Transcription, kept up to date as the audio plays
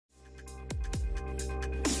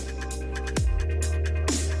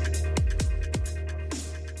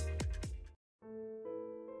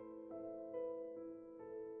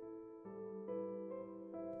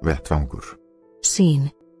Vettvangur.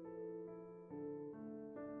 Scene.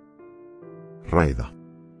 Ræða.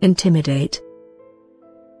 Intimidate.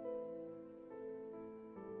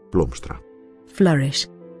 Blómstra. Flourish.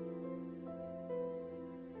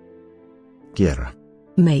 Gera.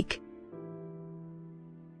 Make.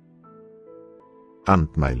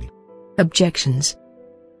 Andmæli. Objections.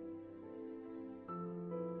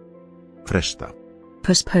 Fresta.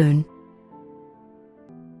 Postpone.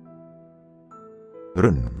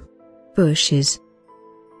 Runnum. Bushes.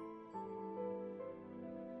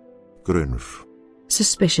 Grunur.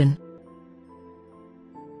 Suspicion.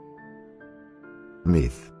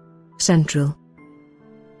 Mið. Central.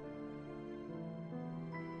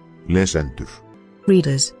 Lesendur.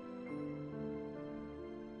 Readers.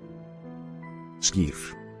 Skýr.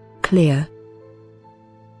 Clear.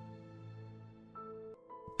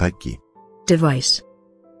 Tæki. Device.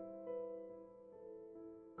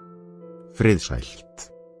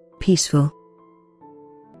 Friðsælt. Peaceful.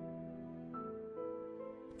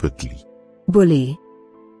 Bulli. Bully.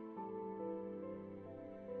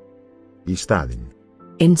 Í staðinn.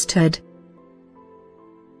 Instead.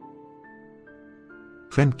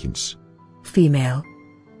 Kvenkins. Female.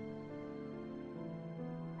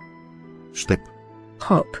 Step.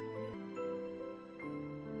 Hop.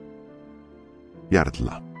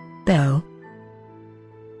 Jarla. Bell.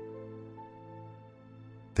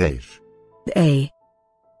 Þeir. A.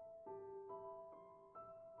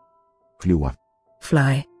 Fljúa.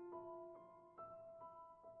 Fly.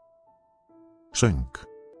 Söng.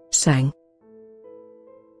 Sang.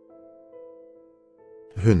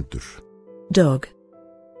 Hundur. Dog.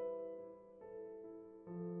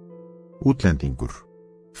 Útlendingur.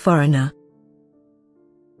 Foreigner.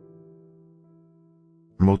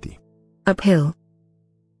 Móti. Uphill.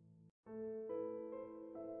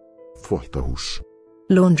 Þvottahús.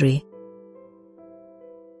 Laundry.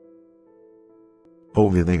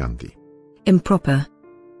 Óviðeigandi. Improper.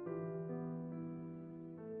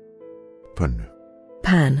 Pönnu.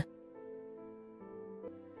 Pan.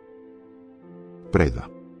 Breiða.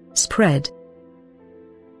 Spread.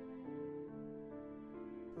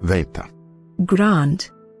 Veita.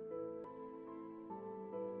 Grant.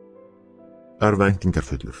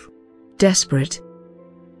 Örvæntingarfullur. Desperate.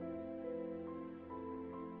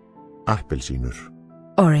 Appelsínur.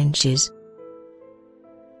 Oranges.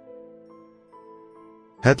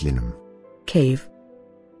 Hellinum. Cave.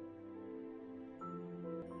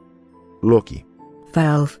 Loki.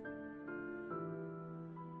 Valve.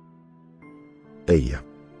 Eyja.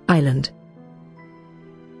 Island.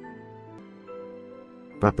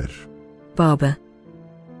 Paper. Barber.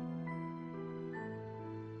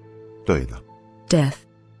 Dauða. Death.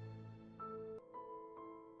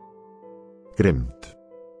 Grimmd.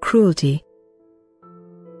 Cruelty.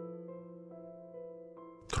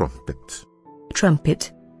 Trompet.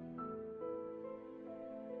 Trumpet.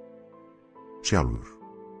 Sjálfur.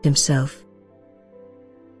 Himself.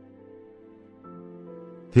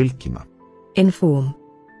 Tilkynna. Inform.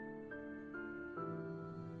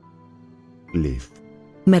 Lyf.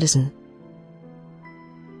 Medicine.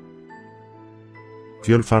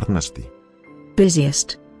 Fjölfarnasti.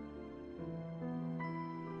 Busiest.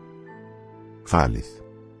 Falið.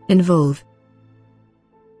 Involve.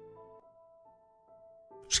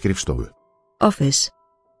 Skrifstofu. Office.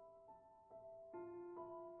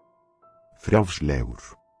 Frjálslegur.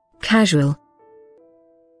 Casual.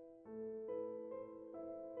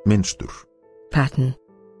 Minnstur. Pattern.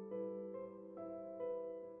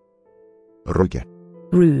 Róge.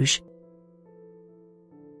 Rouge.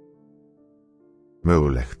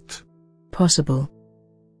 Mögulegt. Possible.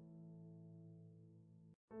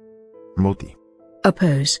 Móti.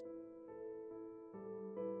 Oppose.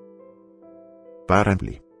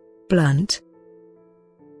 Barefli. Blunt.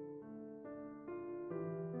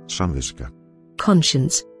 Samviska.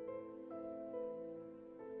 Conscience.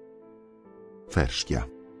 Ferskja.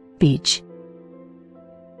 Beach.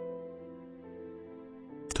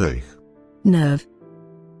 Taug. Nerve.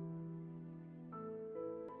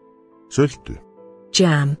 Sultu.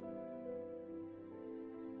 Jam.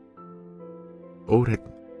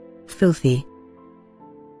 Óhreinn. Filthy.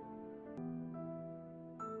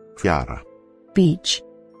 Fjara. Beach.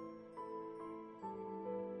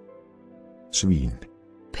 Svín.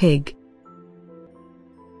 Pig.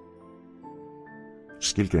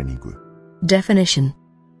 Skilgreiningu. Definition.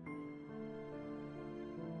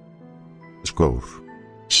 Skór.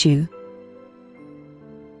 Shoe.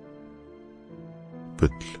 Bull.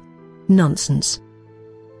 Nonsense.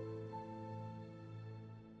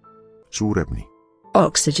 Súrefni.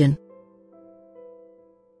 Oxygen.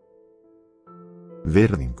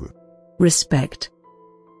 Virðingu. Respect.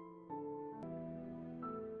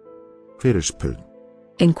 Fyrirspurn.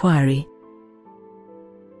 Inquiry.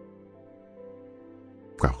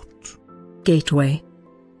 Gátt. Gateway.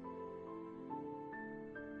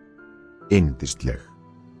 Yndisleg.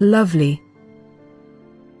 Lovely.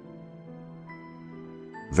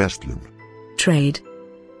 Verslun. Trade.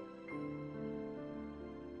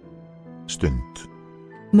 Stund.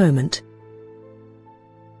 Moment.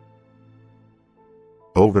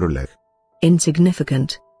 Óveruleg.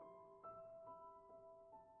 Insignificant.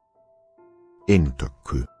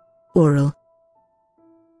 Inntöku. Oral.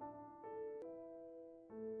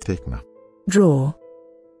 Teikna. Draw.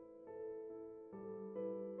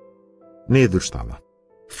 Niðurstaða.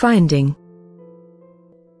 Finding.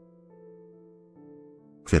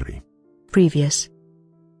 Fyrri. Previous.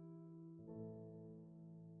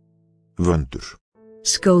 Vöndur.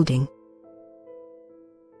 Scolding.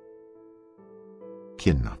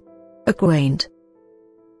 Kynna. Acquaint.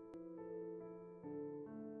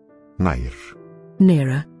 Nær.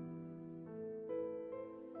 Nearer.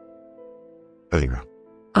 Auga.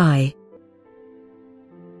 Eye.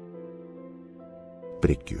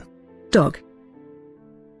 Bryggju. Dog.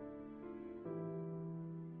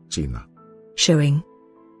 Sýna. Showing.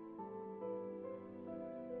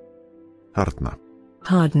 Harðna.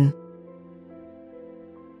 Harden.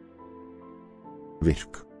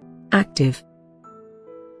 Virk. Active.